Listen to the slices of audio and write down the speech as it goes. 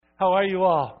How are you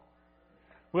all?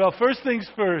 Well, first things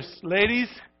first, ladies,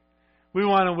 we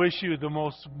want to wish you the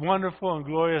most wonderful and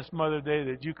glorious Mother's Day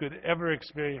that you could ever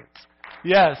experience.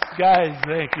 Yes, guys,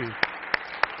 thank you.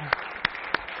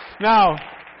 Now,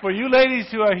 for you ladies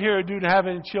who are here due to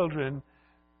having children,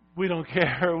 we don't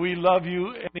care. We love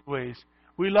you anyways.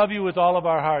 We love you with all of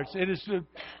our hearts. It is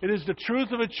the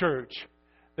truth of a church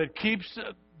that keeps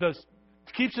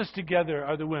us together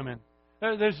are the women.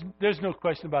 There's no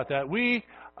question about that. We,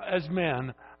 as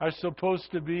men, are supposed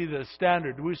to be the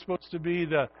standard. We're supposed to be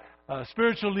the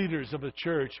spiritual leaders of the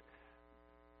church.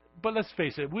 But let's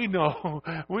face it, we know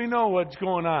what's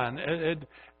going on. And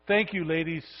thank you,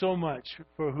 ladies, so much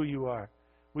for who you are.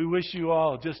 We wish you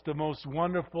all just the most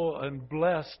wonderful and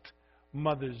blessed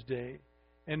Mother's Day.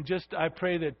 And I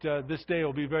pray that this day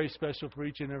will be very special for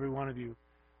each and every one of you.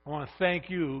 I want to thank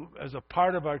you as a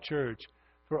part of our church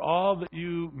for all that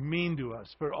you mean to us,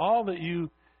 for all that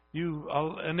you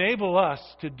enable us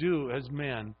to do as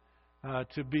men,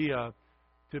 to be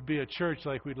a church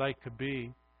like we'd like to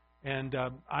be. And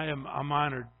I'm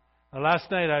honored.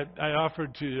 Last night I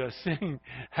offered to sing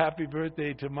Happy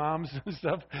Birthday to Moms and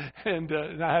stuff, and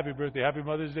not Happy Birthday, Happy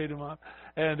Mother's Day to Mom.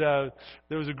 And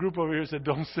there was a group over here that said,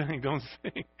 don't sing.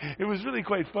 It was really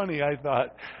quite funny, I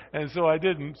thought, and so I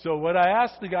didn't. So what I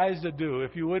asked the guys to do,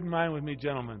 if you wouldn't mind with me,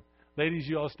 gentlemen, ladies,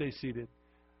 you all stay seated.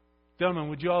 Gentlemen,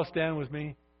 would you all stand with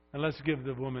me? And let's give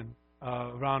the woman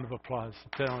a round of applause.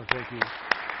 Gentlemen, thank you.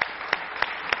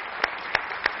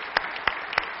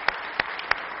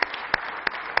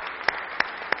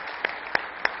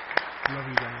 Love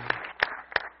you guys.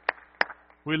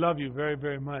 We love you very,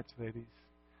 very much, ladies.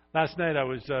 Last night I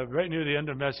was right near the end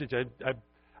of the message.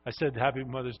 I said Happy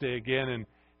Mother's Day again,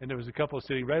 and there was a couple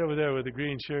sitting right over there with a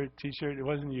green T-shirt. It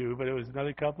wasn't you, but it was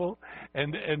another couple,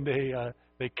 and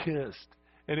they kissed.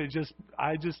 And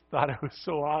I just thought it was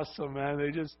so awesome, man. They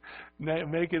just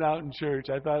make it out in church.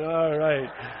 I thought, all right,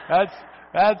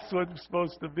 that's what it's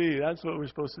supposed to be. That's what we're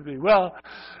supposed to be. Well,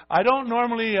 I don't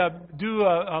normally do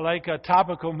a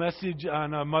topical message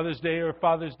on Mother's Day or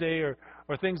Father's Day or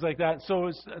things like that.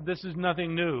 So this is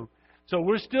nothing new. So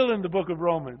we're still in the book of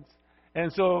Romans.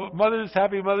 And so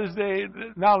Happy Mother's Day.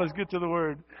 Now let's get to the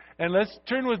Word. And let's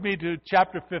turn with me to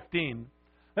chapter 15.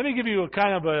 Let me give you a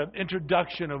kind of an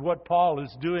introduction of what Paul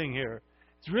is doing here.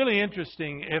 It's really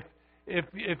interesting.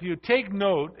 If you take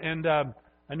note, and I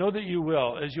know that you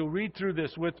will, as you'll read through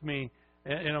this with me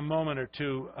in a moment or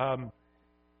two.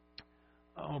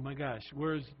 Oh my gosh,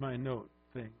 where's my note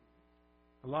thing?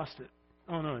 I lost it.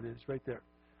 Oh no, it is right there.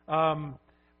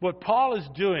 What Paul is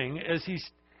doing is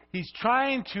he's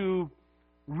trying to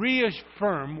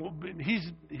reaffirm. He's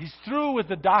through with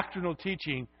the doctrinal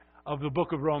teaching of the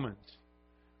book of Romans.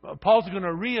 Paul's going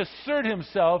to reassert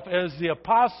himself as the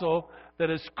apostle that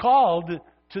is called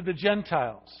to the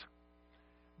Gentiles.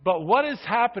 But what is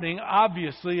happening,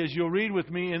 obviously, as you'll read with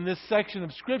me in this section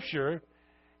of Scripture,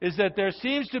 is that there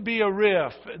seems to be a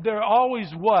rift. There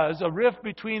always was a rift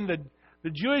between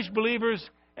the Jewish believers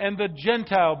and the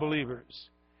Gentile believers.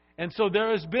 And so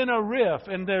there has been a rift,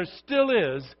 and there still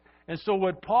is. And so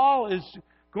what Paul is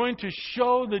going to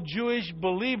show the Jewish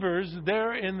believers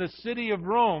there in the city of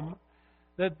Rome,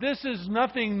 that this is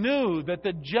nothing new, that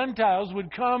the Gentiles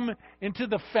would come into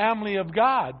the family of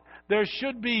God. There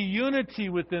should be unity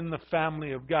within the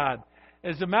family of God.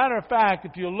 As a matter of fact,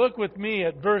 if you look with me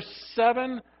at verse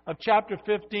 7 of chapter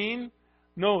 15,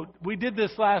 note, we did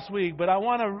this last week, but I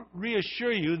want to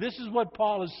reassure you, this is what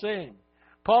Paul is saying.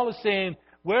 Paul is saying,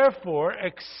 wherefore,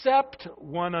 accept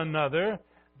one another,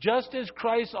 just as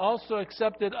Christ also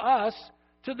accepted us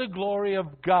to the glory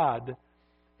of God.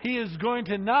 He is going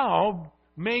to now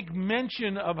make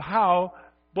mention of how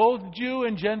both Jew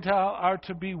and Gentile are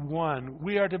to be one.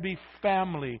 We are to be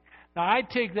family. Now, I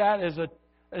take that as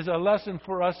a lesson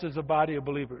for us as a body of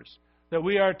believers, that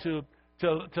we are to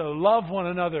love one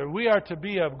another. We are to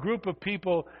be a group of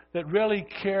people that really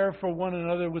care for one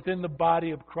another within the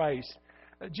body of Christ.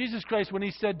 Jesus Christ, when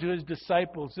He said to His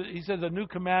disciples, He says, a new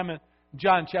commandment,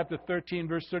 John chapter 13,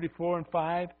 verse 34 and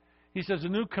 5, He says, a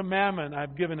new commandment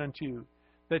I've given unto you,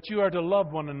 that you are to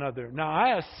love one another. Now,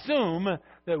 I assume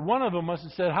that one of them must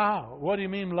have said, how? What do you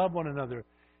mean love one another?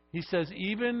 He says,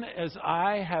 even as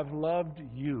I have loved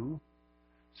you,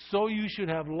 so you should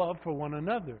have love for one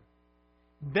another.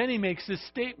 Then He makes this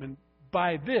statement,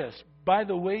 by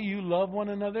the way you love one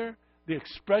another, the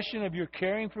expression of your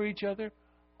caring for each other,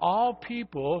 all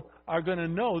people are going to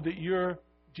know that you're,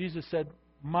 Jesus said,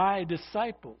 my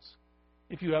disciples,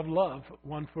 if you have love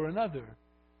one for another.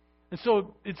 And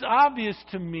so it's obvious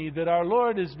to me that our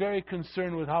Lord is very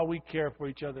concerned with how we care for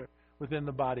each other within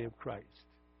the body of Christ.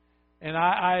 And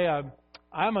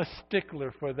I'm a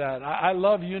stickler for that. I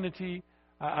love unity.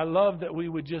 I love that we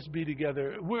would just be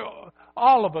together.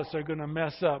 All of us are going to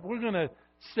mess up. We're going to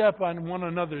step on one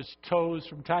another's toes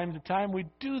from time to time. We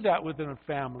do that within a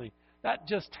family. That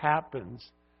just happens.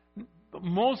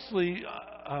 Mostly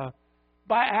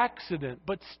by accident.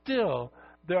 But still,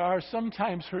 there are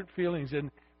sometimes hurt feelings. And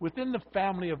within the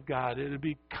family of God, it would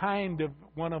be kind of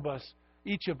one of us,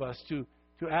 each of us, to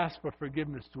ask for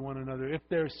forgiveness to one another.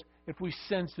 If we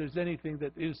sense there's anything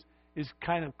that is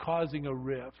kind of causing a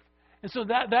rift. And so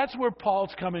that's where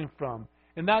Paul's coming from.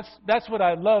 And that's what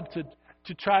I love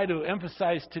to try to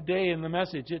emphasize today in the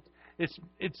message. It's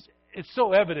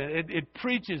so evident. It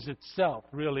preaches itself,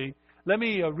 really. Let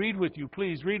me read with you.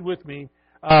 Please read with me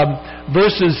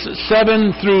verses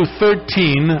 7 through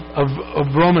 13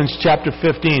 of Romans chapter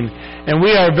 15. And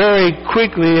we are very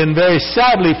quickly and very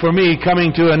sadly for me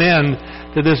coming to an end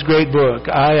to this great book.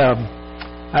 I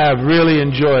have really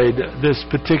enjoyed this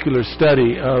particular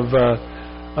study of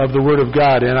the Word of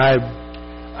God, and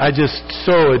I just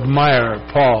so admire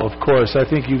Paul. Of course, I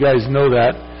think you guys know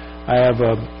that. I have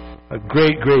a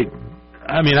great.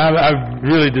 I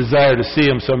really desire to see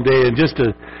him someday, and just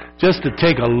to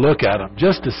take a look at him,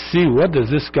 just to see what does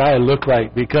this guy look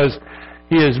like, because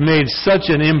he has made such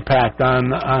an impact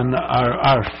on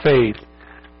our faith.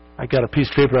 I got a piece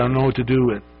of paper I don't know what to do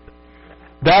with.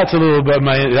 That's a little bit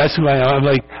that's who I am.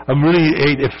 I'm really,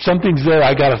 if something's there,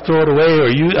 I got to throw it away, or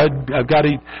I've got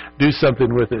to do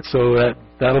something with it. So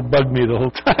that'll bug me the whole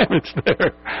time it's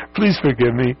there. Please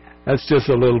forgive me. That's just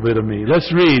a little bit of me.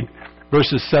 Let's read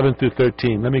verses 7 through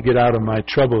 13. Let me get out of my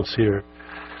troubles here.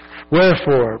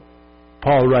 Wherefore,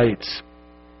 Paul writes,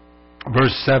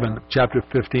 verse 7 of chapter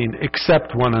 15,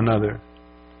 accept one another,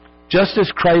 just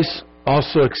as Christ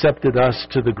also accepted us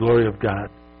to the glory of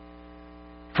God.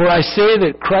 For I say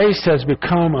that Christ has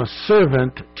become a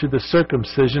servant to the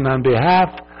circumcision on behalf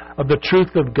of the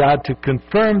truth of God, to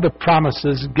confirm the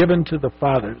promises given to the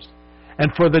fathers,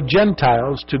 and for the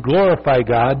Gentiles to glorify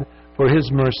God for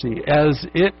His mercy, as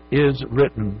it is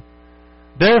written,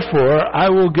 therefore I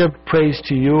will give praise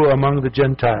to you among the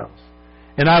Gentiles,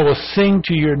 and I will sing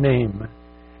to your name.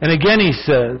 And again he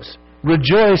says,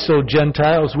 rejoice, O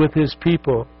Gentiles, with His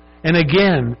people. And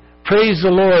again, praise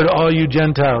the Lord, all you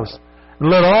Gentiles.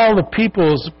 Let all the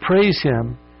peoples praise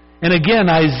Him. And again,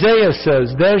 Isaiah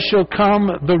says, there shall come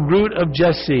the root of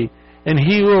Jesse, and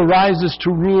he who arises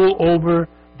to rule over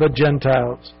the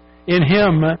Gentiles. In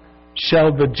Him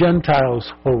shall the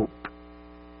Gentiles hope.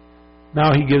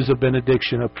 Now he gives a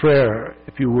benediction, a prayer,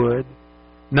 if you would.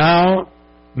 Now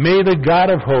may the God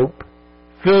of hope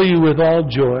fill you with all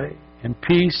joy and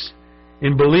peace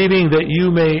in believing, that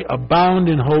you may abound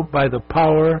in hope by the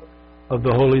power of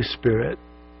the Holy Spirit.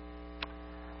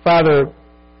 Father,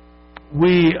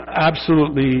 we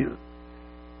absolutely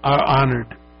are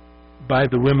honored by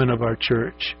the women of our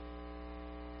church.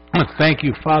 Thank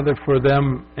you, Father, for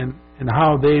them and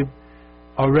how they've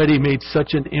already made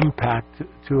such an impact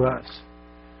to us.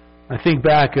 I think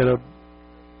back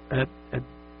at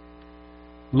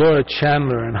Laura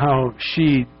Chandler and how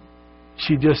she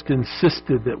just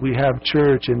insisted that we have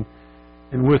church, and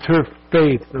with her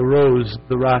faith arose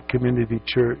the Rock Community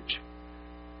Church.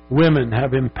 Women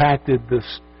have impacted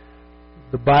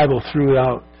the Bible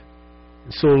throughout.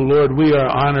 And so, Lord, we are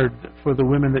honored for the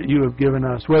women that you have given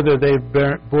us. Whether they've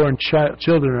born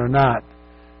children or not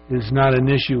is not an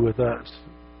issue with us.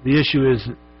 The issue is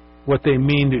what they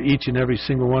mean to each and every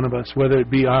single one of us, whether it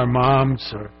be our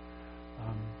moms or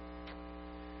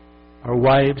our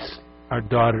wives, our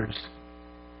daughters,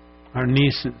 our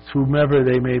nieces, whomever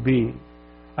they may be.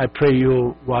 I pray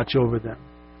you'll watch over them.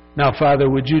 Now, Father,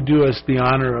 would you do us the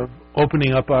honor of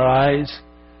opening up our eyes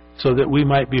so that we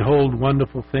might behold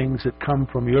wonderful things that come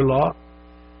from your law?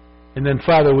 And then,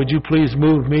 Father, would you please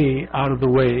move me out of the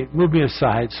way, move me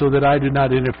aside so that I do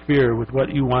not interfere with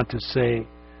what you want to say.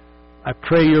 I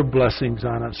pray your blessings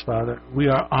on us, Father. We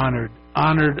are honored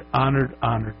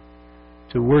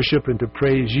to worship and to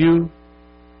praise you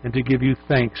and to give you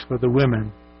thanks for the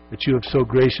women that you have so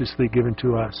graciously given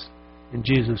to us. In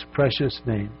Jesus' precious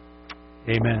name.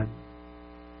 Amen.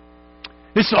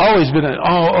 This has always been,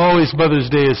 always Mother's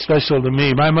Day is special to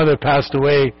me. My mother passed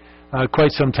away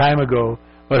quite some time ago,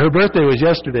 but her birthday was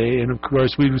yesterday, and of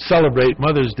course we celebrate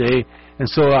Mother's Day. And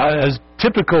so, as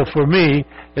typical for me,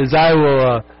 is I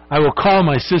will call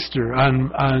my sister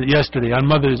on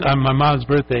my mom's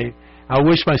birthday. I'll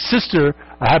wish my sister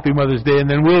a happy Mother's Day, and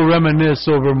then we'll reminisce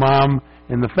over Mom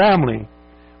and the family.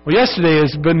 Well, yesterday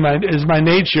is my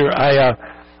nature.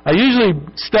 I usually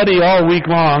study all week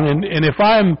long, and if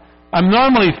I'm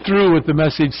normally through with the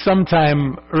message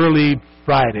sometime early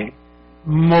Friday,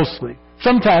 mostly.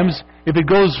 Sometimes, if it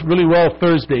goes really well,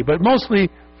 Thursday, but mostly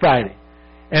Friday.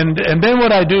 And then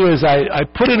what I do is I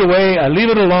put it away, I leave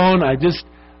it alone, I just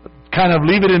kind of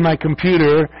leave it in my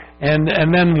computer, and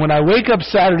then when I wake up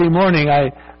Saturday morning,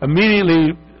 I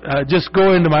immediately just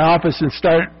go into my office and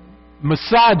start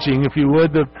massaging, if you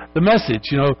would, the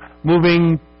message,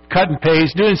 moving, cut and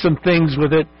paste, doing some things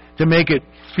with it to make it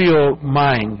feel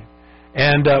mine.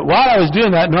 And while I was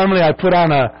doing that, normally I put on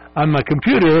my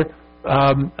computer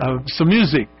some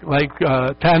music, like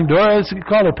Pandora, is it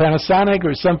called, or Panasonic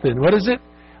or something. What is it?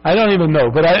 I don't even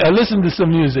know, but I listen to some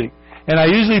music, and I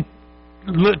usually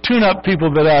tune up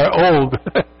people that are old.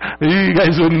 You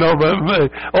guys wouldn't know, but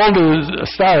older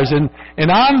stars. And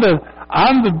on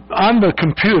the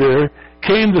computer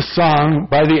came the song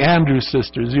by the Andrews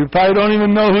Sisters. You probably don't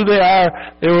even know who they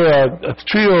are. They were a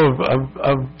trio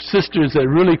of sisters that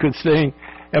really could sing.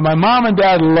 And my mom and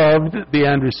dad loved the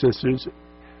Andrews Sisters.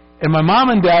 And my mom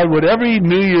and dad would every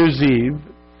New Year's Eve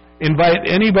invite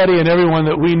anybody and everyone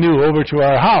that we knew over to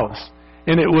our house.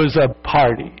 And it was a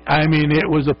party. I mean, it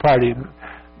was a party.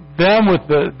 Them with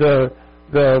the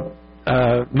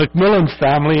McMillan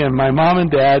family and my mom and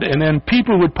dad, and then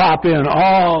people would pop in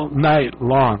all night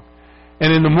long.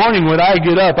 And in the morning when I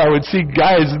get up, I would see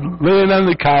guys laying on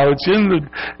the couch,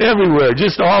 everywhere,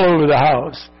 just all over the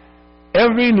house.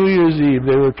 Every New Year's Eve,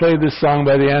 they would play this song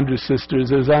by the Andrews Sisters.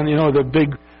 It was on, the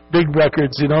big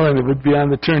records, and it would be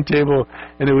on the turntable,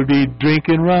 and it would be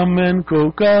drinking rum and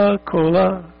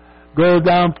Coca-Cola. Go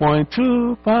down Point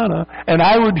to Pana. And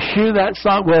I would hear that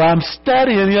song while I'm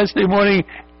studying yesterday morning.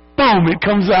 Boom, it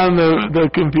comes on the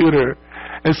computer.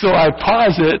 And so I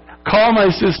pause it, call my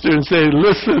sister and say,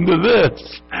 listen to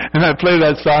this. And I play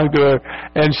that song to her.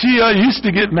 And she used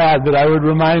to get mad that I would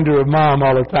remind her of Mom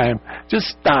all the time.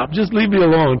 Just stop. Just leave me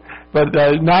alone. But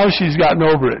now she's gotten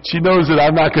over it. She knows that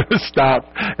I'm not going to stop.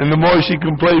 And the more she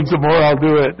complains, the more I'll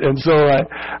do it. And so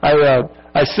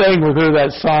I sang with her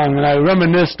that song, and I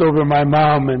reminisced over my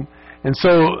mom. And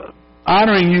so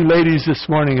honoring you ladies this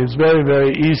morning is very,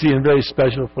 very easy and very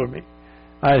special for me.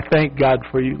 I thank God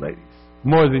for you ladies,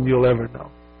 more than you'll ever know.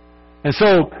 And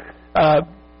so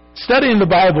studying the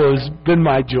Bible has been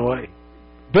my joy,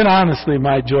 been honestly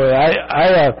my joy.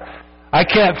 I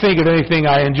can't think of anything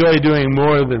I enjoy doing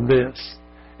more than this.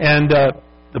 And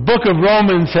the book of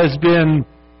Romans has been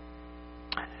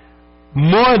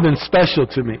more than special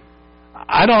to me.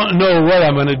 I don't know what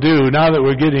I'm going to do now that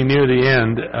we're getting near the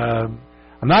end.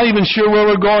 I'm not even sure where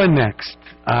we're going next.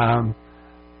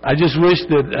 I just wish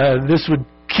that this would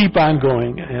keep on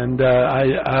going. And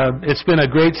it's been a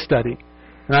great study.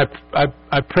 And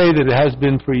I pray that it has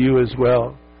been for you as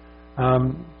well.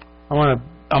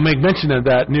 I'll make mention of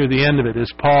that near the end of it,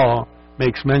 as Paul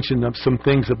makes mention of some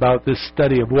things about this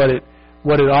study of what it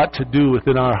ought to do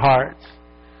within our hearts.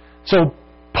 So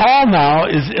Paul now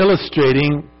is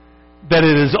illustrating that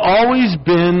it has always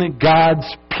been God's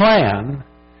plan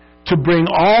to bring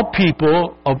all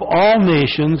people of all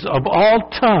nations, of all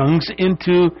tongues,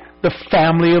 into the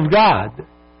family of God.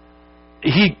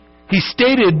 He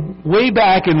stated way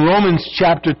back in Romans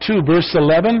chapter 2, verse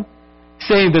 11,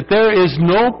 saying that there is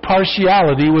no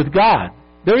partiality with God.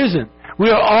 There isn't. We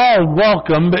are all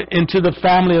welcomed into the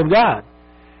family of God.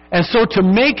 And so to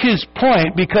make his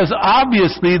point, because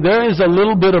obviously there is a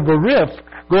little bit of a rift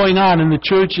going on in the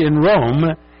church in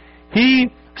Rome,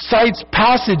 he cites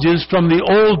passages from the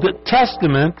Old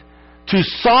Testament to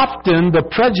soften the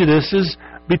prejudices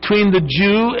between the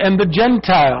Jew and the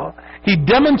Gentile. He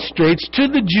demonstrates to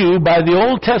the Jew by the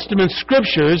Old Testament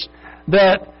scriptures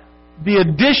that the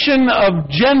addition of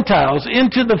Gentiles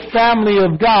into the family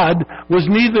of God was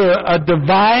neither a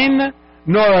divine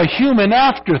nor a human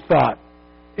afterthought.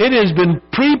 It has been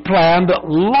pre-planned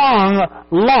long,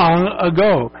 long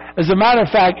ago. As a matter of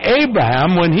fact,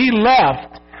 Abraham, when he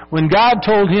left, when God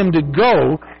told him to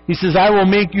go, he says, I will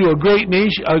make you a great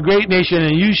nation,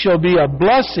 and you shall be a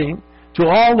blessing to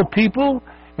all the people.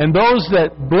 And those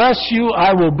that bless you,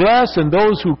 I will bless, and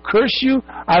those who curse you,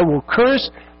 I will curse.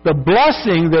 The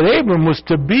blessing that Abram was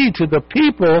to be to the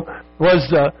people was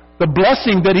the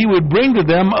blessing that he would bring to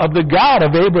them of the God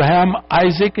of Abraham,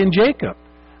 Isaac, and Jacob.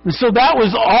 And so that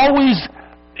was always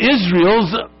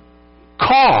Israel's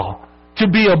call, to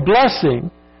be a blessing.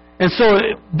 And so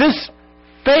this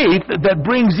faith that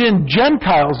brings in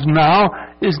Gentiles now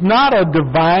is not a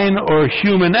divine or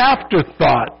human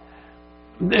afterthought.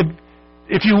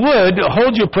 If you would,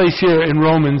 hold your place here in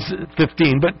Romans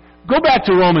 15, but go back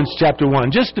to Romans chapter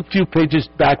 1, just a few pages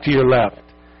back to your left.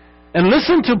 And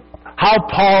listen to how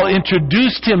Paul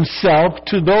introduced himself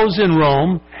to those in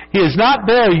Rome. He is not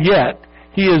there yet.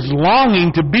 He is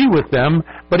longing to be with them,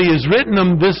 but he has written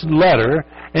them this letter,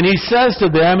 and he says to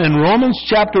them in Romans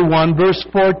chapter 1, verse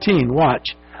 14,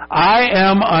 watch, I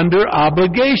am under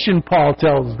obligation, Paul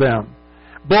tells them,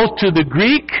 both to the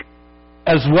Greek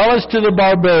as well as to the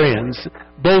barbarians,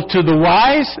 both to the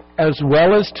wise as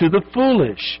well as to the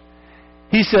foolish.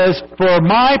 He says, for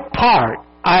my part,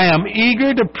 I am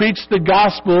eager to preach the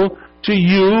gospel to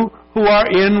you who are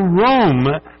in Rome,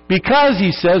 because,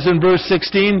 he says in verse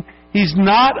 16, he's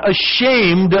not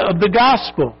ashamed of the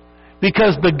gospel,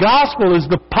 because the gospel is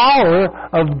the power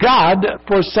of God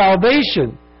for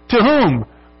salvation. To whom?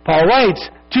 Paul writes,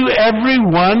 to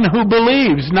everyone who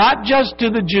believes, not just to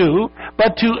the Jew,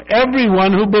 but to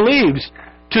everyone who believes.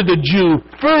 To the Jew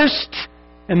first,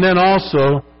 and then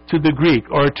also to the Greek,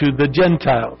 or to the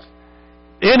Gentiles.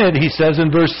 In it, he says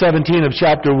in verse 17 of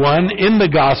chapter 1, in the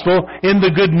gospel, in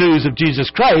the good news of Jesus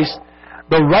Christ,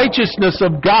 the righteousness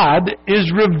of God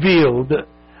is revealed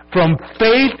from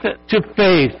faith to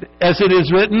faith. As it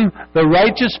is written, the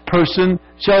righteous person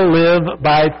shall live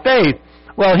by faith.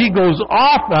 Well, he goes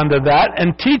off under that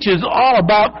and teaches all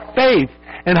about faith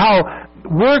and how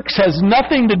works has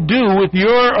nothing to do with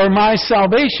your or my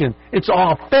salvation. It's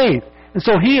all faith. And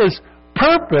so he is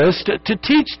purposed to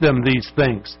teach them these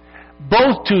things,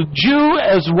 both to Jew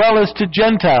as well as to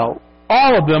Gentile.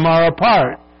 All of them are a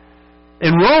part.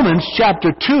 In Romans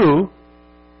chapter 2,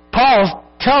 Paul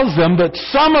tells them that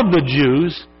some of the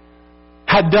Jews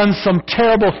had done some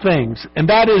terrible things, and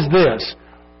that is this.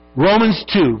 Romans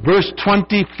 2, verse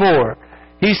 24.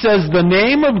 He says, the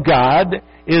name of God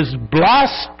is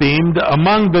blasphemed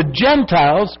among the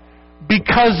Gentiles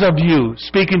because of you,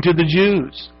 speaking to the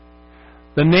Jews.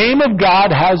 The name of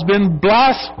God has been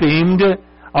blasphemed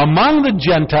among the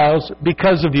Gentiles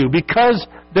because of you, because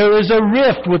there is a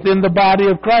rift within the body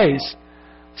of Christ.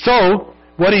 So,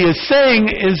 what he is saying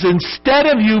is, instead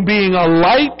of you being a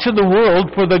light to the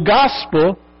world for the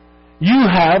gospel, you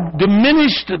have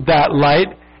diminished that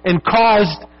light and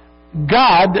caused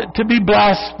God to be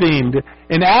blasphemed.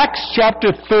 In Acts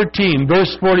chapter 13,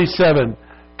 verse 47,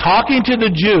 talking to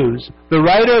the Jews, the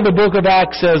writer of the book of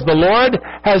Acts says, the Lord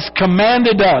has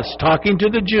commanded us, talking to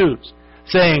the Jews,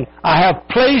 saying, I have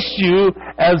placed you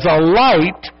as a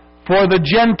light for the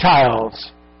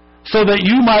Gentiles, so that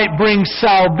you might bring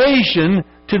salvation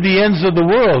to the ends of the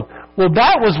world. Well,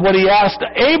 that was what he asked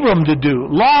Abram to do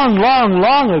long, long,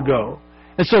 long ago.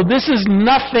 And so this is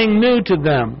nothing new to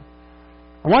them.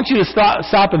 I want you to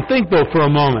stop and think, though, for a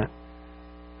moment.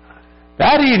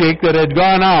 That edict that had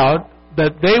gone out,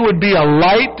 that they would be a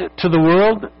light to the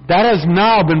world, that has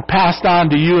now been passed on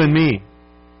to you and me.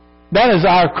 That is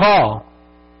our call.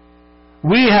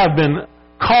 We have been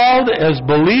called as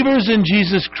believers in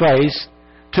Jesus Christ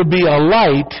to be a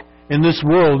light in this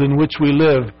world in which we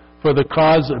live for the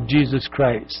cause of Jesus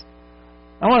Christ.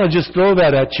 I want to just throw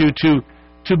that at you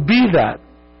to be that.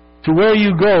 To where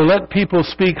you go, let people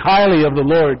speak highly of the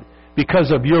Lord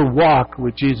because of your walk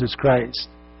with Jesus Christ.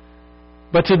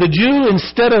 But to the Jew,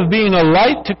 instead of being a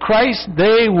light to Christ,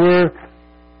 they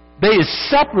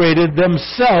separated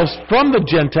themselves from the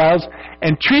Gentiles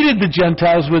and treated the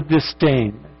Gentiles with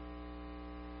disdain,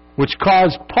 which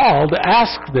caused Paul to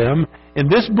ask them in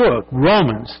this book,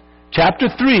 Romans, chapter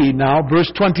 3, now,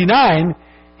 verse 29,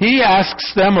 he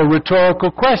asks them a rhetorical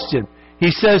question.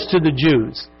 He says to the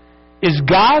Jews, is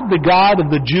God the God of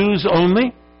the Jews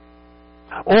only?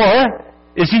 Or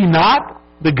is he not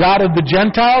the God of the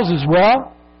Gentiles as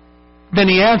well? Then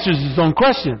he answers his own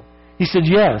question. He said,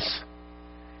 yes,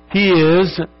 he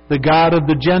is the God of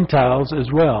the Gentiles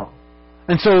as well.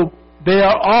 And so they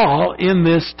are all in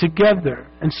this together,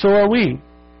 and so are we.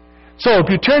 So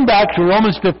if you turn back to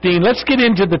Romans 15, let's get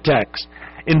into the text.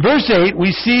 In verse 8,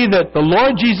 we see that the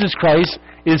Lord Jesus Christ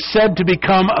is said to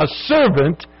become a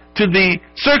servant to the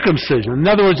circumcision. In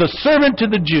other words, a servant to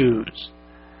the Jews,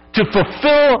 to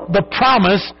fulfill the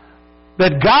promise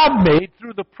that God made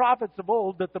through the prophets of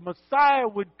old that the Messiah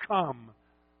would come,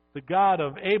 the God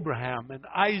of Abraham and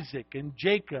Isaac and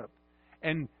Jacob.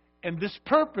 And this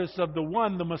purpose of the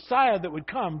Messiah that would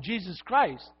come, Jesus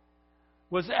Christ,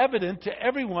 was evident to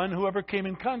everyone who ever came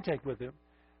in contact with him.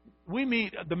 We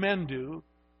meet, the men do,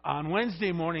 on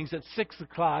Wednesday mornings at 6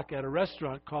 o'clock at a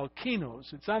restaurant called Kino's.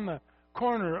 It's on the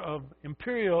corner of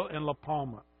Imperial and La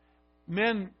Palma.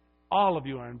 Men, all of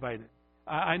you are invited.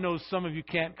 I know some of you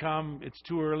can't come. It's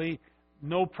too early.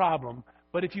 No problem.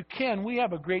 But if you can, we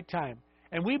have a great time.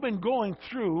 And we've been going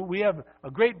through, we have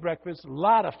a great breakfast, a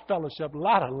lot of fellowship, a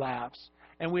lot of laughs,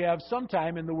 and we have some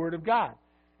time in the Word of God.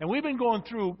 And we've been going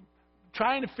through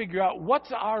trying to figure out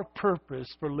what's our purpose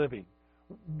for living.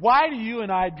 Why do you and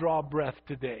I draw breath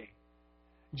today?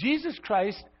 Jesus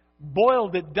Christ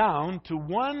boiled it down to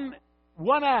one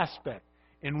aspect.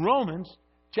 In Luke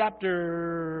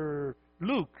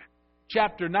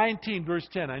chapter 19, verse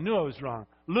 10. I knew I was wrong.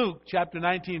 Luke chapter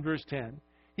 19, verse 10.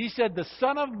 He said, the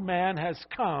Son of Man has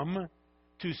come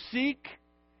to seek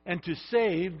and to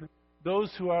save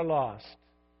those who are lost.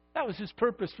 That was his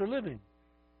purpose for living.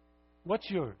 What's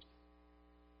yours?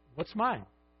 What's mine?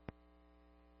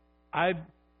 I've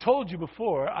told you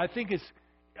before, I think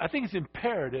it's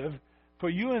imperative for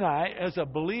you and I, as a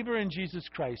believer in Jesus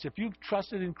Christ, if you've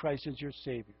trusted in Christ as your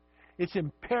Savior, it's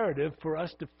imperative for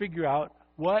us to figure out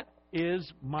what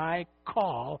is my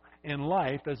call in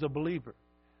life as a believer.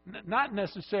 Not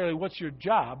necessarily what's your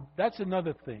job, that's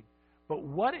another thing. But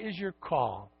what is your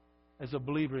call as a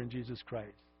believer in Jesus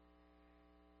Christ?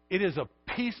 It is a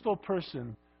peaceful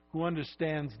person who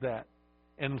understands that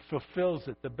and fulfills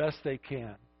it the best they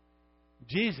can.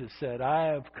 Jesus said, I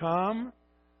have come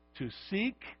to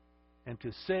seek and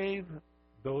to save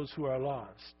those who are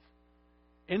lost.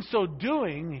 In so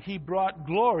doing, he brought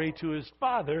glory to his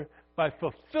Father by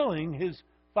fulfilling his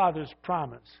Father's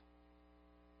promise.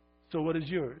 So what is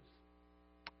yours?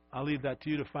 I'll leave that to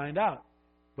you to find out.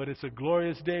 But it's a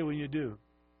glorious day when you do.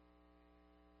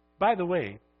 By the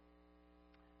way,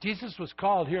 Jesus was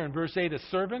called here in verse 8 a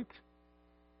servant.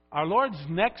 Our Lord's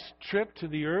next trip to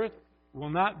the earth will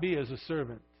not be as a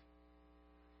servant.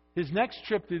 His next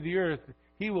trip to the earth,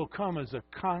 he will come as a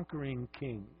conquering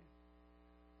king.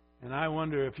 And I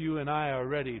wonder if you and I are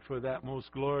ready for that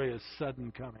most glorious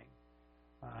sudden coming.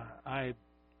 I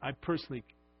personally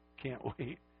can't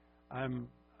wait.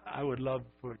 I would love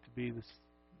for it to be this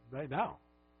right now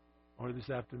or this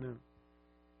afternoon.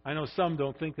 I know some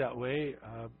don't think that way.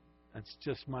 That's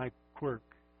just my quirk.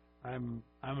 I'm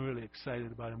really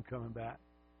excited about him coming back.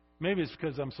 Maybe it's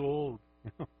because I'm so old.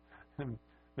 And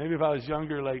maybe if I was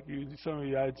younger like you, some of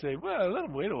you, I'd say, well, let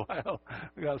him wait a while.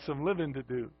 We got some living to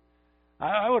do.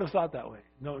 I would have thought that way.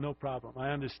 No problem. I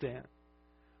understand.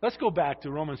 Let's go back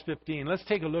to Romans 15. Let's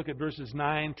take a look at verses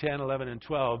 9, 10, 11, and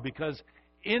 12, because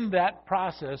in that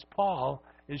process, Paul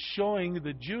is showing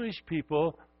the Jewish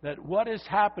people that what is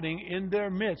happening in their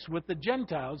midst with the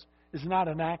Gentiles is not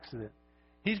an accident.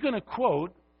 He's going to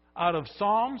quote out of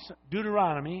Psalms,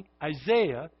 Deuteronomy,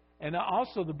 Isaiah, and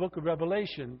also the book of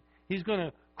Revelation. He's going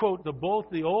to quote both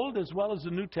the Old as well as the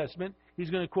New Testament. He's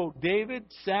going to quote David,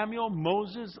 Samuel,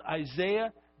 Moses,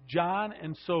 Isaiah, John,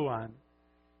 and so on.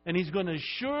 And he's going to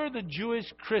assure the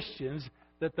Jewish Christians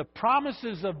that the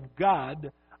promises of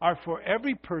God are for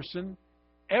every person,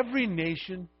 every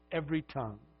nation, every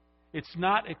tongue. It's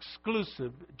not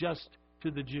exclusive just to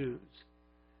the Jews.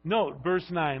 Note verse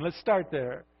 9. Let's start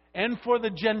there. And for the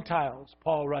Gentiles,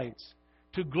 Paul writes,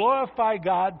 to glorify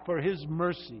God for his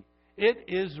mercy. It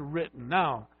is written.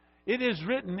 Now, it is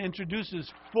written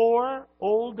introduces 4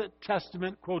 Old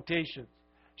Testament quotations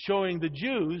showing the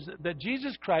Jews that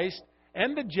Jesus Christ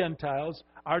and the Gentiles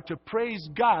are to praise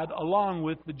God along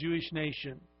with the Jewish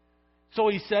nation. So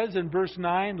he says in verse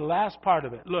 9, the last part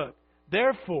of it, look,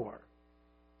 therefore,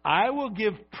 I will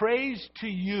give praise to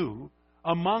you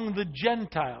among the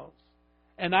Gentiles,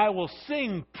 and I will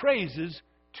sing praises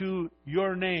to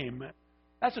your name.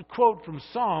 That's a quote from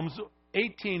Psalms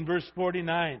 18, verse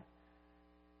 49.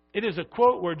 It is a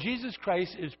quote where Jesus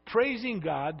Christ is praising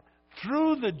God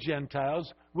through the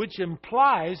Gentiles, which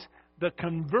implies the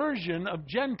conversion of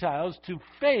Gentiles to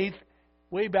faith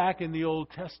way back in the Old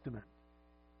Testament.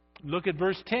 Look at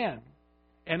verse 10.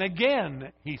 And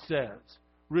again, he says,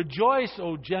 rejoice,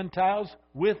 O Gentiles,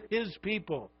 with his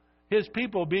people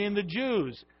being the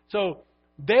Jews. So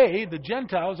the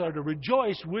Gentiles, are to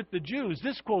rejoice with the Jews.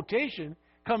 This quotation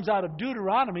comes out of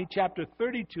Deuteronomy chapter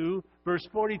 32, verse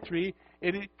 43.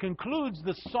 It concludes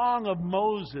the Song of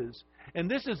Moses. And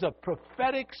this is a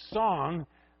prophetic song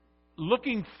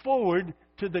looking forward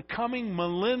to the coming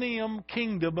millennium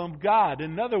kingdom of God.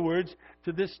 In other words,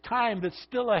 to this time that's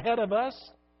still ahead of us.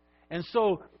 And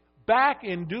so, back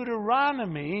in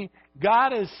Deuteronomy,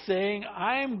 God is saying,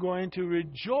 I am going to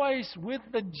rejoice with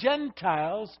the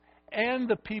Gentiles and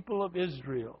the people of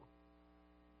Israel.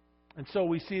 And so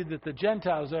we see that the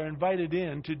Gentiles are invited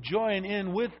in to join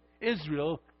in with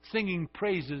Israel, singing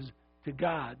praises to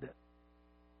God.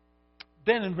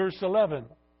 Then in verse 11,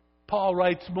 Paul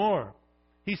writes more.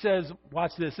 He says,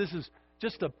 watch this.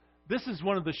 This is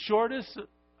one of the shortest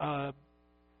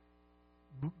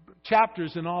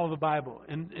chapters in all of the Bible.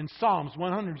 In Psalms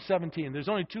 117, there's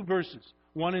only 2 verses,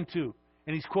 1 and 2.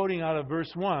 And he's quoting out of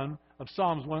verse 1 of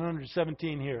Psalms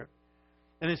 117 here.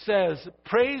 And it says,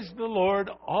 praise the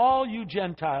Lord, all you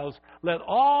Gentiles. Let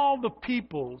all the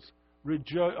peoples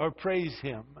rejoice or praise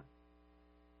him.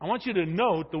 I want you to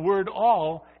note the word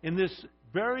all in this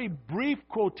very brief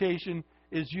quotation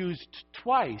is used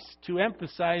twice to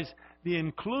emphasize the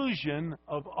inclusion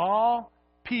of all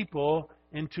people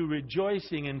into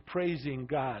rejoicing and praising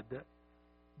God.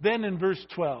 Then in verse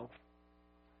 12,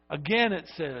 again it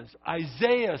says,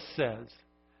 Isaiah says,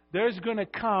 there's going to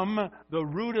come the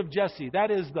root of Jesse.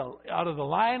 That is out of the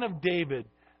line of David.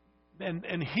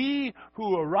 And he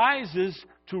who arises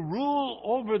to rule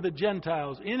over the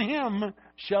Gentiles, in him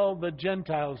shall the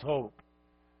Gentiles hope.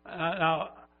 Now,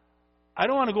 I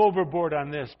don't want to go overboard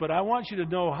on this, but I want you to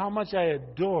know how much I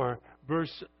adore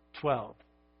verse 12.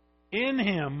 In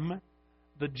him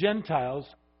the Gentiles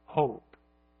hope.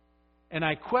 And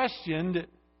I questioned,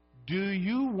 do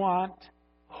you want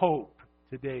hope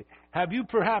today? Have you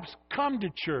perhaps come to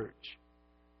church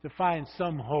to find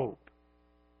some hope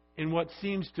in what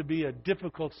seems to be a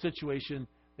difficult situation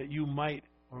that you might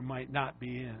or might not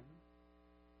be in?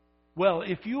 Well,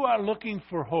 if you are looking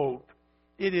for hope,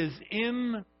 it is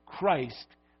in Christ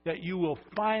that you will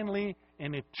finally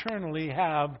and eternally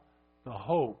have the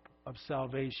hope of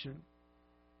salvation.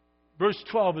 Verse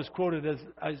 12 is quoted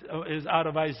is out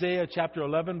of Isaiah chapter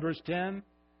 11, verse 10,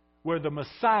 where the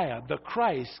Messiah, the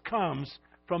Christ, comes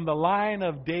from the line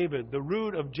of David, the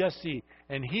root of Jesse,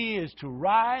 and he is to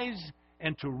rise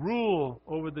and to rule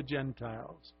over the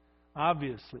Gentiles.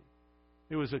 Obviously,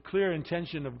 it was a clear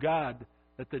intention of God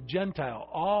that the Gentile,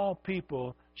 all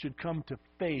people, should come to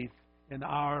faith in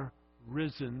our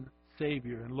risen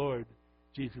Savior and Lord,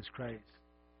 Jesus Christ.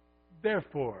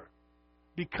 Therefore,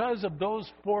 because of those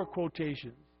four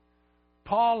quotations,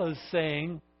 Paul is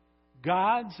saying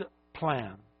God's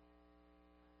plan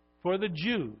for the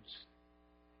Jews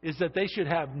is that they should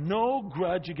have no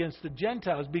grudge against the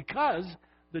Gentiles, because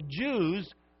the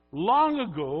Jews long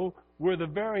ago were the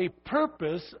very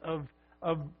purpose of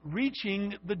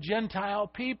reaching the Gentile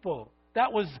people.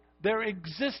 That was their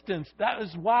existence. That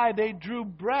is why they drew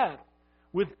breath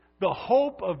with the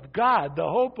hope of God, the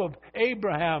hope of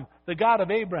Abraham, the God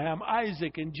of Abraham,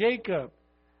 Isaac, and Jacob.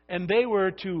 And they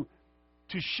were to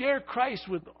share Christ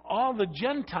with all the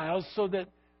Gentiles so that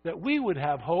we would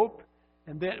have hope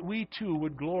and that we too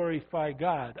would glorify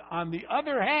God. On the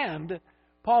other hand,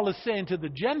 Paul is saying to the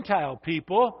Gentile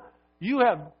people, you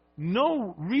have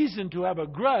no reason to have a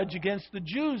grudge against the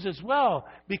Jews as well,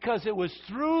 because it was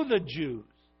through the Jews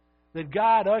that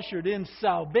God ushered in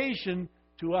salvation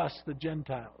to us, the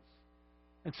Gentiles.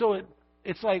 And so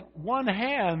it's like one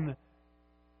hand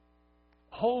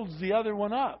holds the other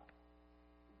one up.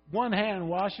 One hand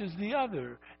washes the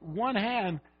other. One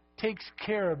hand takes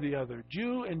care of the other.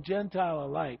 Jew and Gentile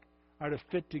alike are to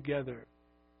fit together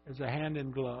as a hand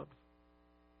in glove.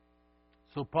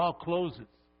 So Paul closes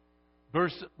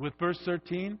with verse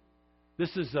 13.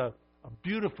 This is a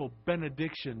beautiful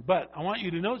benediction. But I want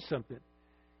you to note something.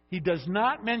 He does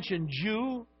not mention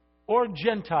Jew or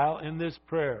Gentile in this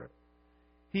prayer.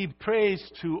 He prays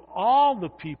to all the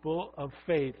people of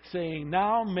faith, saying,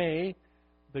 now may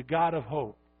the God of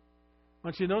hope. I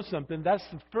want you to know something. That's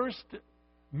the first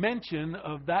mention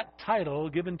of that title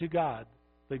given to God,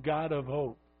 the God of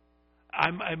hope.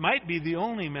 It might be the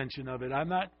only mention of it. I'm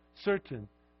not certain.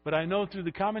 But I know through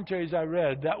the commentaries I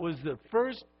read, that was the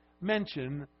first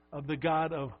mention of the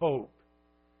God of hope.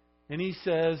 And he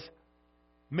says,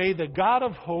 may the God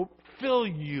of hope fill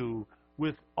you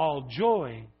with all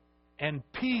joy and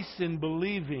peace in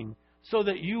believing, so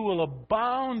that you will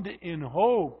abound in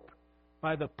hope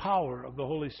by the power of the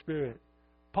Holy Spirit.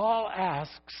 Paul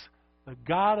asks the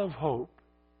God of hope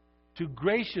to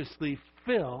graciously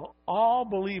fill all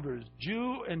believers,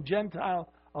 Jew and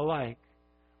Gentile alike,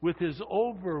 with His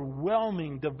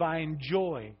overwhelming divine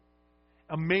joy,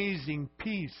 amazing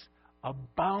peace,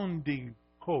 abounding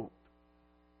hope.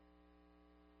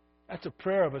 That's a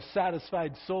prayer of a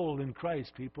satisfied soul in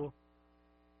Christ, people.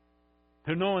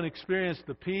 To know and experience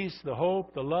the peace, the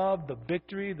hope, the love, the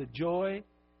victory, the joy,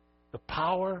 the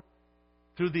power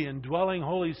through the indwelling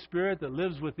Holy Spirit that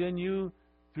lives within you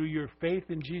through your faith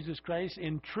in Jesus Christ.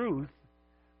 In truth,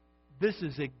 this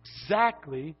is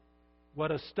exactly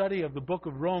what a study of the book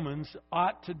of Romans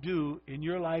ought to do in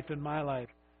your life and my life.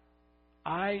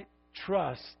 I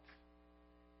trust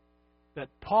that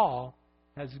Paul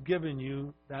has given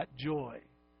you that joy,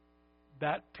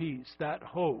 that peace, that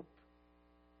hope,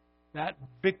 that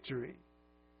victory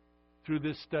through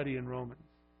this study in Romans.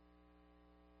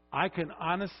 I can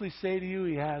honestly say to you,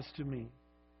 He has to me.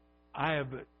 I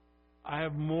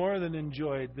have more than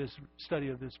enjoyed this study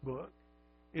of this book.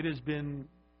 It has been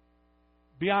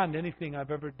beyond anything I've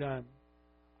ever done.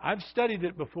 I've studied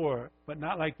it before, but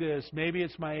not like this. Maybe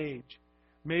it's my age.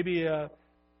 Maybe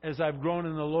as I've grown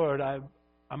in the Lord,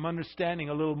 I'm understanding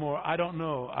a little more. I don't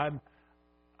know.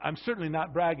 I'm certainly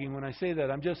not bragging when I say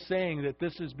that. I'm just saying that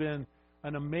this has been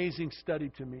an amazing study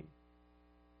to me.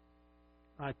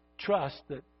 trust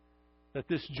that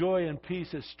this joy and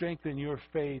peace has strengthened your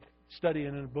faith studying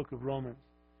in the book of Romans.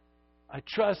 I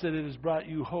trust that it has brought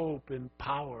you hope and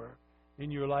power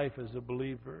in your life as a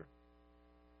believer.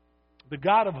 The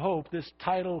God of hope, this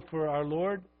title for our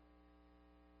Lord,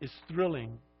 is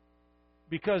thrilling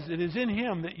because it is in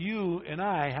Him that you and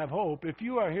I have hope. If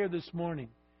you are here this morning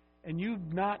and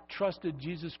you've not trusted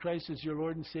Jesus Christ as your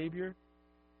Lord and Savior,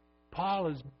 Paul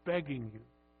is begging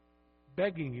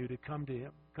you to come to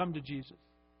Him, come to Jesus.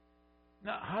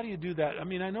 Now, how do you do that? I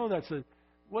mean, I know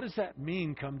what does that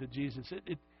mean, come to Jesus?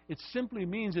 It simply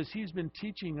means, as He's been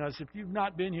teaching us, if you've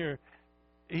not been here,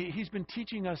 He's been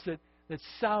teaching us that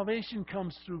salvation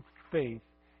comes through faith.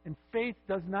 And faith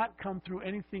does not come through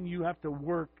anything you have to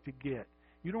work to get.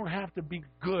 You don't have to be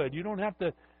good. You don't have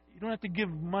to give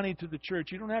money to the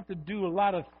church. You don't have to do a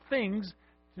lot of things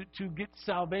to get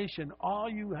salvation. All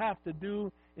you have to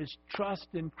do is trust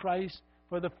in Christ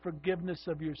for the forgiveness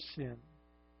of your sin.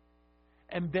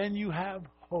 And then you have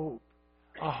hope,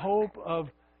 a hope of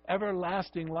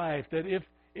everlasting life, that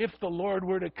if the Lord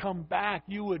were to come back,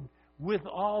 you would, with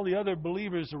all the other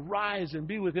believers, rise and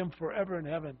be with Him forever in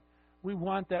heaven. We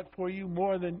want that for you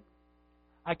more than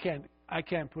I can't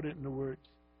put it into words.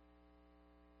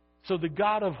 So the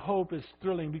God of hope is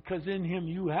thrilling because in Him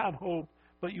you have hope,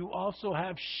 but you also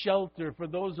have shelter. For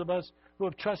those of us who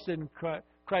have trusted in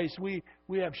Christ, we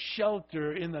have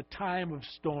shelter in the time of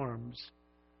storms.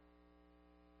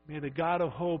 May the God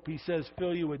of hope, He says,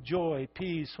 fill you with joy,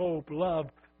 peace, hope, love,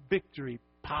 victory,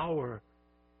 power.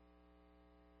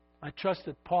 I trust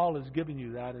that Paul has given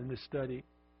you that in this study.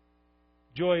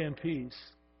 Joy and peace.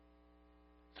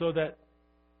 So that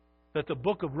the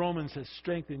book of Romans has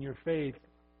strengthened your faith.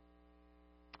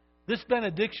 This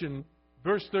benediction,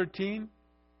 verse 13,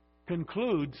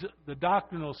 concludes the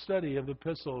doctrinal study of the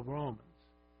Epistle of Romans.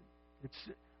 It's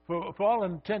for all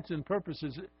intents and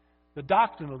purposes,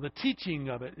 the teaching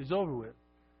of it is over with.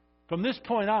 From this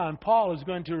point on, Paul is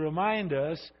going to remind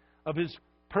us of his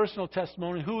personal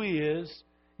testimony, who he is.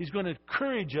 He's going to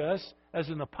encourage us as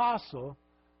an apostle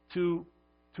to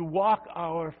walk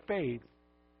our faith.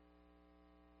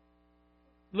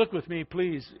 Look with me,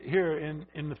 please, here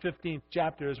in the 15th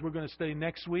chapter, as we're going to study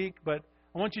next week, but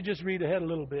I want you to just read ahead a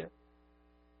little bit.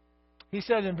 He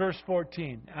said in verse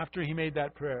 14, after he made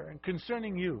that prayer, and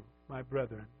concerning you, my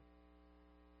brethren,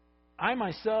 I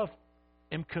myself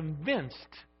am convinced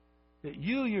that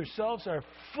you yourselves are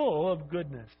full of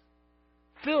goodness,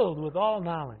 filled with all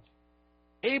knowledge,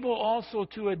 able also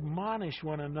to admonish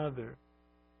one another.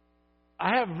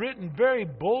 I have written very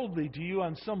boldly to you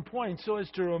on some points so as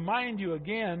to remind you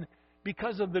again,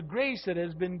 because of the grace that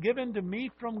has been given to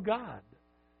me from God,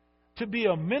 to be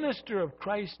a minister of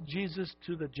Christ Jesus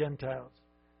to the Gentiles,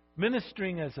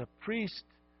 ministering as a priest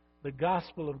the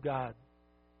gospel of God,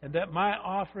 and that my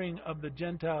offering of the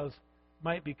Gentiles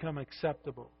might become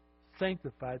acceptable,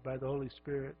 sanctified by the Holy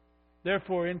Spirit.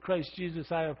 Therefore, in Christ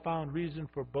Jesus I have found reason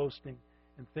for boasting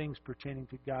in things pertaining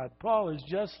to God. Paul is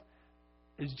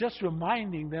just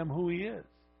reminding them who he is.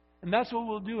 And that's what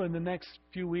we'll do in the next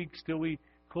few weeks till we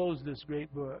close this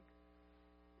great book.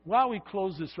 While we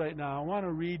close this right now, I want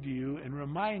to read to you and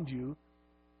remind you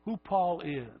who Paul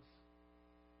is.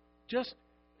 Just,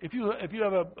 if you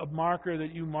have a marker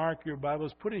that you mark your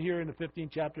Bibles, put it here in the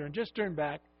 15th chapter and just turn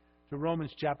back to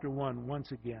Romans chapter 1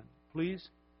 once again, please.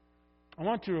 I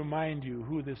want to remind you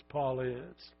who this Paul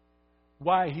is,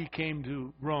 why he came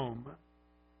to Rome.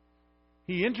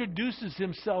 He introduces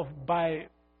himself by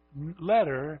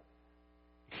letter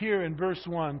here in verse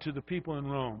 1 to the people in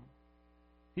Rome.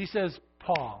 He says,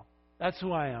 Paul. That's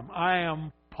who I am. I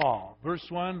am Paul. Verse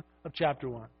 1 of chapter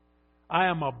 1. I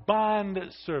am a bond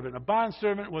servant. A bond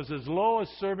servant was as low a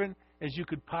servant as you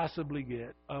could possibly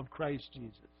get of Christ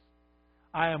Jesus.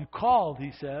 I am called,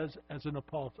 he says, as an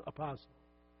apostle.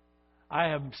 I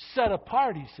am set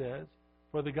apart, he says,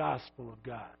 for the gospel of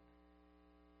God.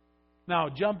 Now,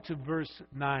 jump to verse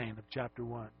 9 of chapter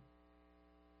 1.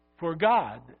 For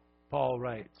God, Paul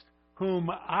writes, whom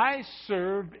I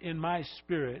serve in my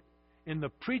spirit in the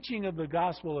preaching of the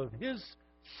gospel of His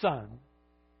Son,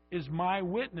 is my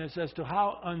witness as to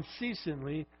how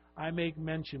unceasingly I make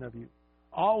mention of you.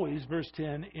 Always, verse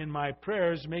 10, in my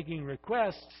prayers making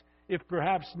requests, if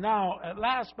perhaps now, at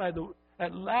last by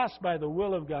the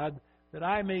will of God, that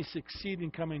I may succeed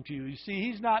in coming to you. You see,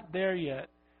 he's not there yet,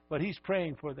 but he's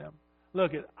praying for them.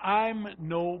 Look, I'm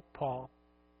no Paul.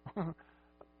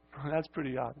 That's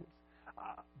pretty obvious.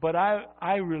 But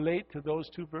I relate to those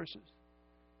two verses.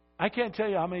 I can't tell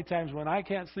you how many times when I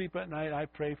can't sleep at night, I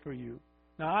pray for you.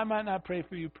 Now, I might not pray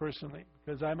for you personally,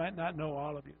 because I might not know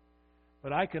all of you.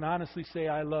 But I can honestly say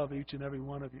I love each and every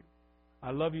one of you.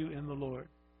 I love you in the Lord.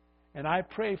 And I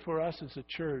pray for us as a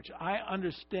church. I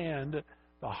understand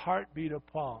the heartbeat of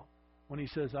Paul when he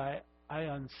says, I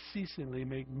unceasingly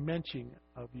make mention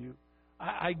of you.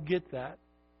 I get that.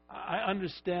 I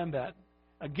understand that.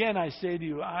 Again, I say to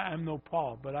you, I'm no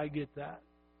Paul, but I get that.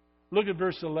 Look at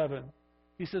verse 11.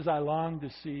 He says, I long to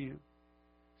see you,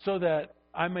 so that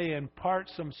I may impart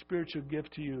some spiritual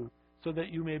gift to you, so that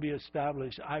you may be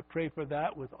established. I pray for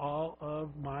that with all of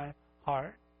my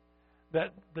heart.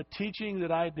 That the teaching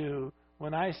that I do,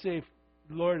 when I say,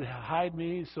 Lord, hide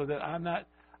me, so that I'm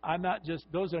not just,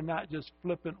 those are not just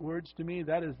flippant words to me.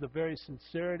 That is the very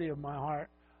sincerity of my heart.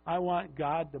 I want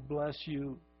God to bless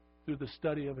you through the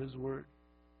study of His Word.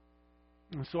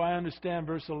 And so I understand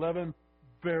verse 11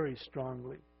 very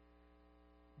strongly.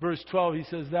 Verse 12, he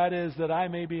says, that is, that I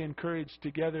may be encouraged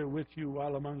together with you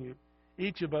while among you,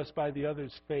 each of us by the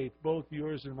other's faith, both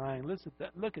yours and mine. Listen,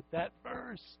 look at that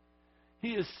verse.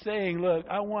 He is saying, look,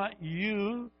 I want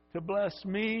you to bless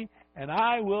me, and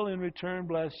I will in return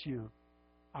bless you.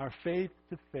 Our faith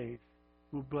to faith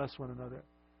will bless one another.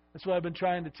 That's what I've been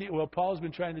trying to teach. Well, Paul's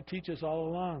been trying to teach us all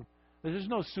along. There's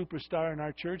no superstar in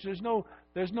our church. There's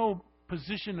no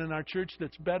position in our church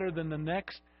that's better than the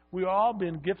next. We've all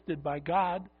been gifted by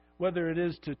God, whether it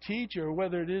is to teach or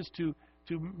whether it is to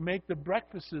make the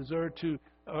breakfasts or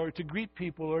to greet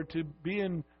people or to be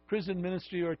in prison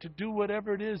ministry or to do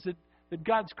whatever it is that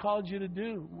God's called you to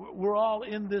do. We're all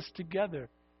in this together.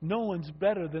 No one's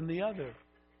better than the other.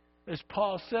 As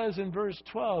Paul says in verse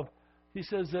 12, he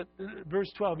says,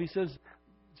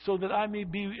 so that I may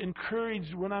be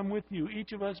encouraged when I'm with you,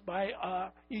 each of us by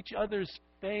each other's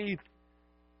faith,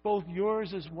 both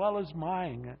yours as well as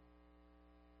mine.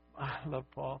 I love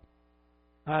Paul.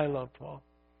 I love Paul.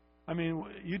 I mean,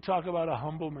 you talk about a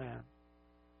humble man.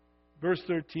 Verse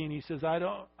 13, he says, I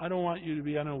don't want you to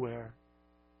be unaware.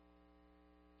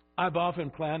 I've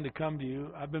often planned to come to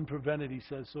you. I've been prevented, he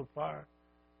says, so far.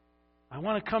 I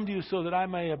want to come to you so that I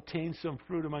may obtain some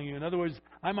fruit among you. In other words,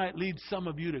 I might lead some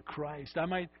of you to Christ. I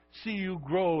might see you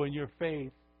grow in your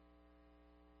faith,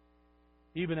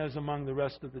 even as among the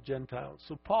rest of the Gentiles.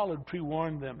 So Paul had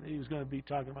pre-warned them that he was going to be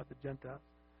talking about the Gentiles.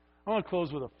 I want to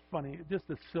close with just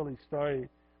a silly story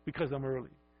because I'm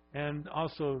early. And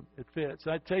also it fits.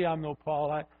 I tell you I'm no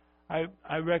Paul.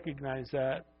 I recognize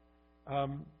that.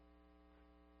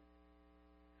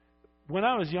 When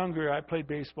I was younger, I played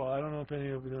baseball. I don't know if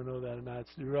any of you know that or not. It's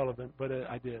irrelevant, but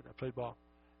I did. I played ball,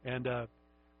 and I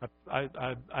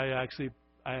actually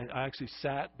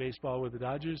sat baseball with the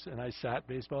Dodgers, and I sat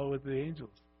baseball with the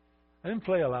Angels. I didn't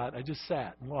play a lot. I just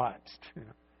sat and watched.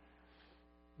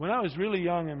 When I was really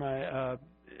young in my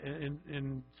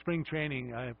in spring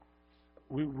training,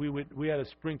 we had a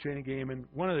spring training game, and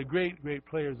one of the great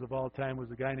players of all time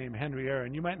was a guy named Henry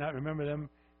Aaron. You might not remember them.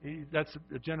 That's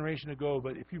a generation ago,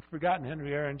 but if you've forgotten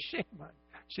Henry Aaron,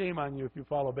 shame on you if you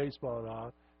follow baseball at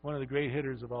all. One of the great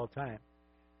hitters of all time.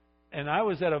 And I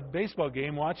was at a baseball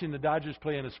game watching the Dodgers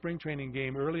play in a spring training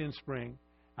game early in spring.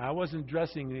 I wasn't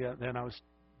dressing yet then. I was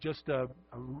just a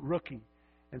rookie.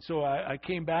 And so I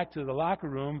came back to the locker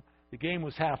room. The game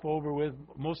was half over with.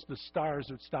 Most of the stars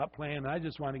had stopped playing. And I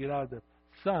just wanted to get out of the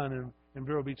sun in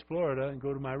Vero Beach, Florida, and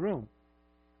go to my room.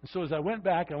 And so as I went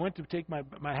back, I went to take my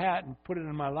hat and put it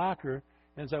in my locker.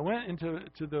 And as I went into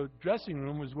the dressing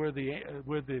room was where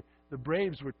the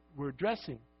Braves were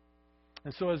dressing.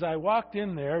 And so as I walked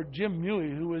in there, Jim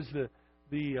Mewey, who was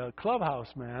the clubhouse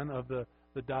man of the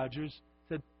Dodgers,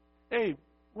 said, "Hey,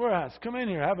 Warhouse, come in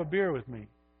here, have a beer with me."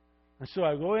 And so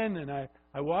I go in and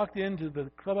I walked into the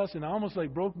clubhouse and I almost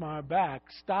like broke my back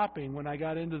stopping when I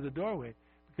got into the doorway,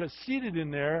 because seated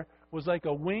in there was like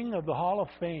a wing of the Hall of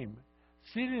Fame.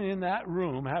 Seated in that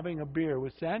room having a beer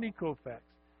with Sandy Koufax.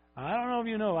 I don't know if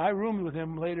you know, I roomed with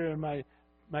him later in my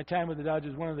time with the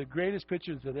Dodgers, one of the greatest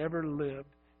pitchers that ever lived,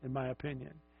 in my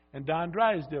opinion. And Don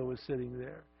Drysdale was sitting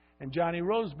there. And Johnny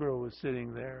Roseborough was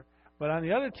sitting there. But on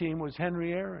the other team was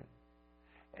Henry Aaron.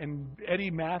 And Eddie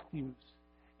Matthews.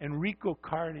 And Rico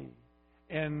Carty.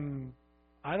 And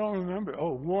I don't remember.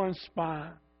 Oh, Warren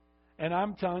Spahn. And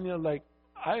I'm telling you, like,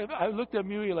 I looked at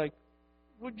Mewey like,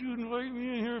 "What'd you invite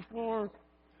me in here for?"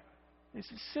 He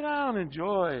said, "Sit down and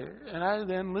enjoy." And I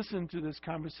then listened to this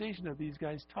conversation of these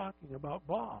guys talking about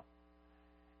ball.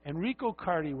 And Rico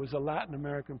Carty was a Latin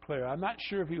American player. I'm not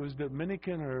sure if he was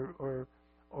Dominican or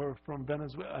from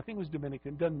Venezuela. I think it was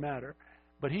Dominican. Doesn't matter.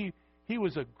 But he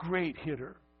was a great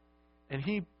hitter. And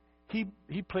he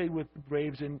played with the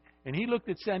Braves. And he looked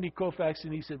at Sandy Koufax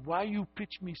and he said, "Why you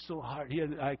pitch me so hard?"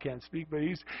 I can't speak, but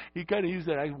he kind of used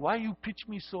that. "Why you pitch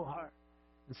me so hard?"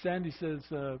 And Sandy says,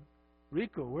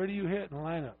 "Rico, where do you hit in the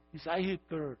lineup?" He says, "I hit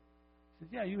third." He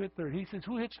says, "Yeah, you hit third." He says,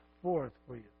 "Who hits fourth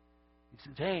for you?" He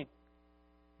says, "Hank."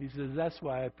 He says, that's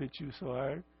why I pitch you so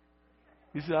hard.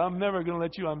 He said, I'm never going to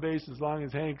let you on base as long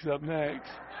as Hank's up next.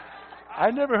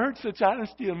 I never heard such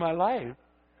honesty in my life.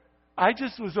 I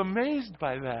just was amazed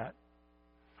by that.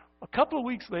 A couple of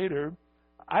weeks later,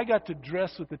 I got to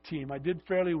dress with the team. I did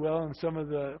fairly well in some of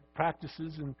the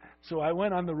practices, and so I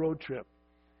went on the road trip.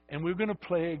 And we were going to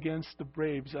play against the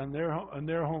Braves on their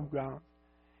home ground.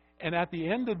 And at the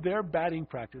end of their batting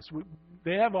practice,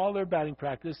 they have all their batting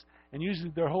practice, and usually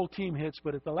their whole team hits.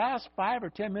 But at the last 5 or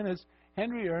 10 minutes,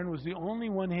 Henry Aaron was the only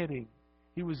one hitting.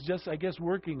 He was just, I guess,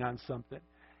 working on something.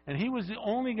 And he was the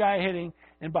only guy hitting,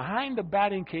 and behind the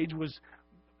batting cage was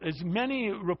as many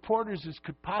reporters as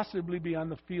could possibly be on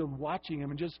the field watching him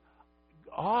and just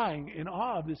in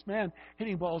awe of this man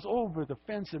hitting balls over the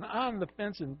fence and on the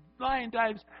fence and line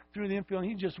dives through the infield.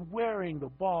 And he's just wearing the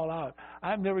ball out.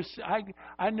 I've never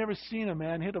seen a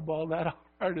man hit a ball that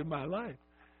hard in my life.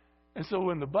 And so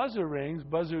when the buzzer rings,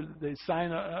 they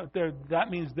sign out there.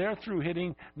 That means they're through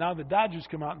hitting. Now the Dodgers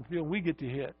come out in the field. We get to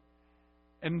hit.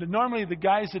 And normally the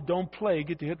guys that don't play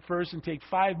get to hit first and take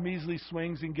 5 measly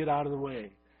swings and get out of the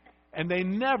way. And they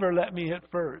never let me hit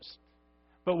first.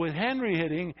 But with Henry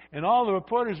hitting and all the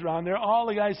reporters around there, all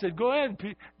the guys said, go ahead,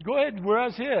 where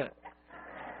us hit.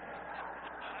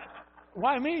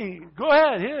 Why me? Go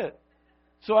ahead, hit.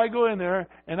 So I go in there,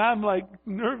 and I'm like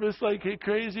nervous like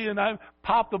crazy, and I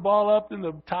pop the ball up in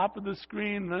the top of the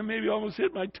screen, and I maybe almost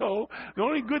hit my toe. The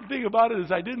only good thing about it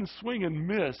is I didn't swing and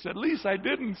miss. At least I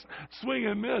didn't swing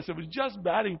and miss. It was just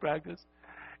batting practice.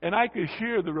 And I could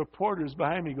hear the reporters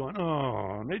behind me going,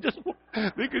 oh, and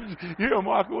they could hear them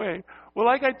walk away. Well,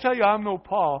 like I tell you, I'm no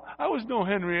Paul. I was no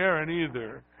Henry Aaron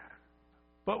either.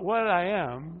 But what I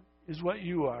am is what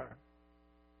you are.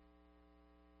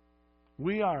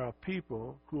 We are a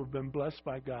people who have been blessed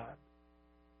by God.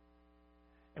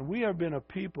 And we have been a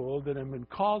people that have been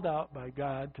called out by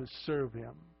God to serve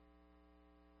Him.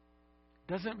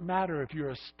 Doesn't matter if you're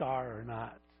a star or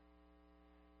not.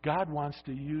 God wants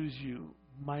to use you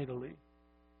mightily.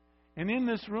 And in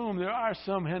this room, there are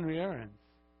some Henry Aarons.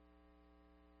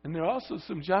 And there are also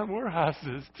some John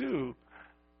Warhouses, too.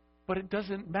 But it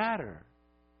doesn't matter.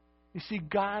 You see,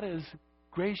 God has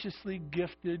graciously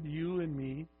gifted you and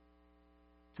me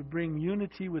to bring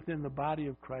unity within the body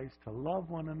of Christ, to love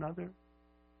one another,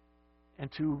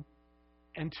 and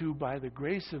to, by the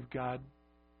grace of God,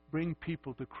 bring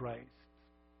people to Christ.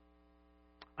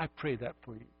 I pray that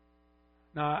for you.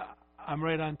 Now, I'm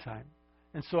right on time.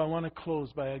 And so I want to close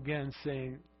by again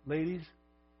saying, ladies,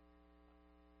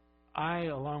 I,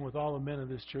 along with all the men of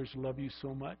this church, love you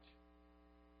so much.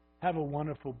 Have a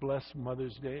wonderful, blessed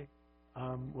Mother's Day.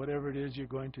 Whatever it is you're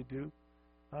going to do,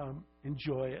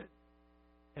 enjoy it.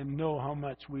 And know how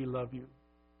much we love you.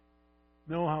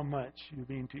 Know how much you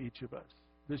mean to each of us.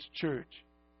 This church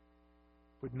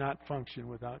would not function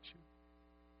without you.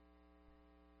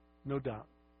 No doubt.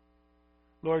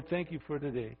 Lord, thank you for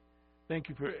today. Thank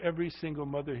you for every single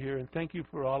mother here, and thank you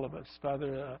for all of us,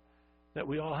 Father, that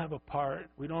we all have a part.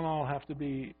 We don't all have to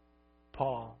be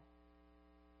Paul,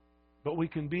 but we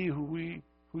can be who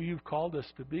you've called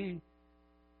us to be,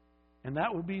 and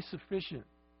that would be sufficient.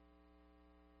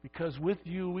 Because with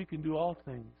you we can do all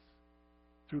things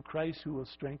through Christ who will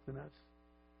strengthen us.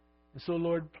 And so,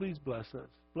 Lord, please bless us.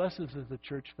 Bless us as a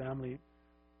church family.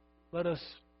 Let us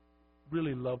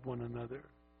really love one another.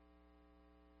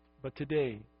 But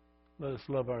today, let us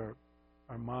love our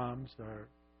moms, our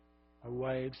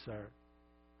wives, our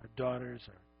daughters,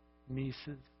 our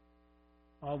nieces,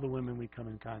 all the women we come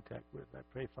in contact with. I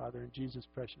pray, Father, in Jesus'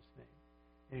 precious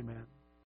name. Amen.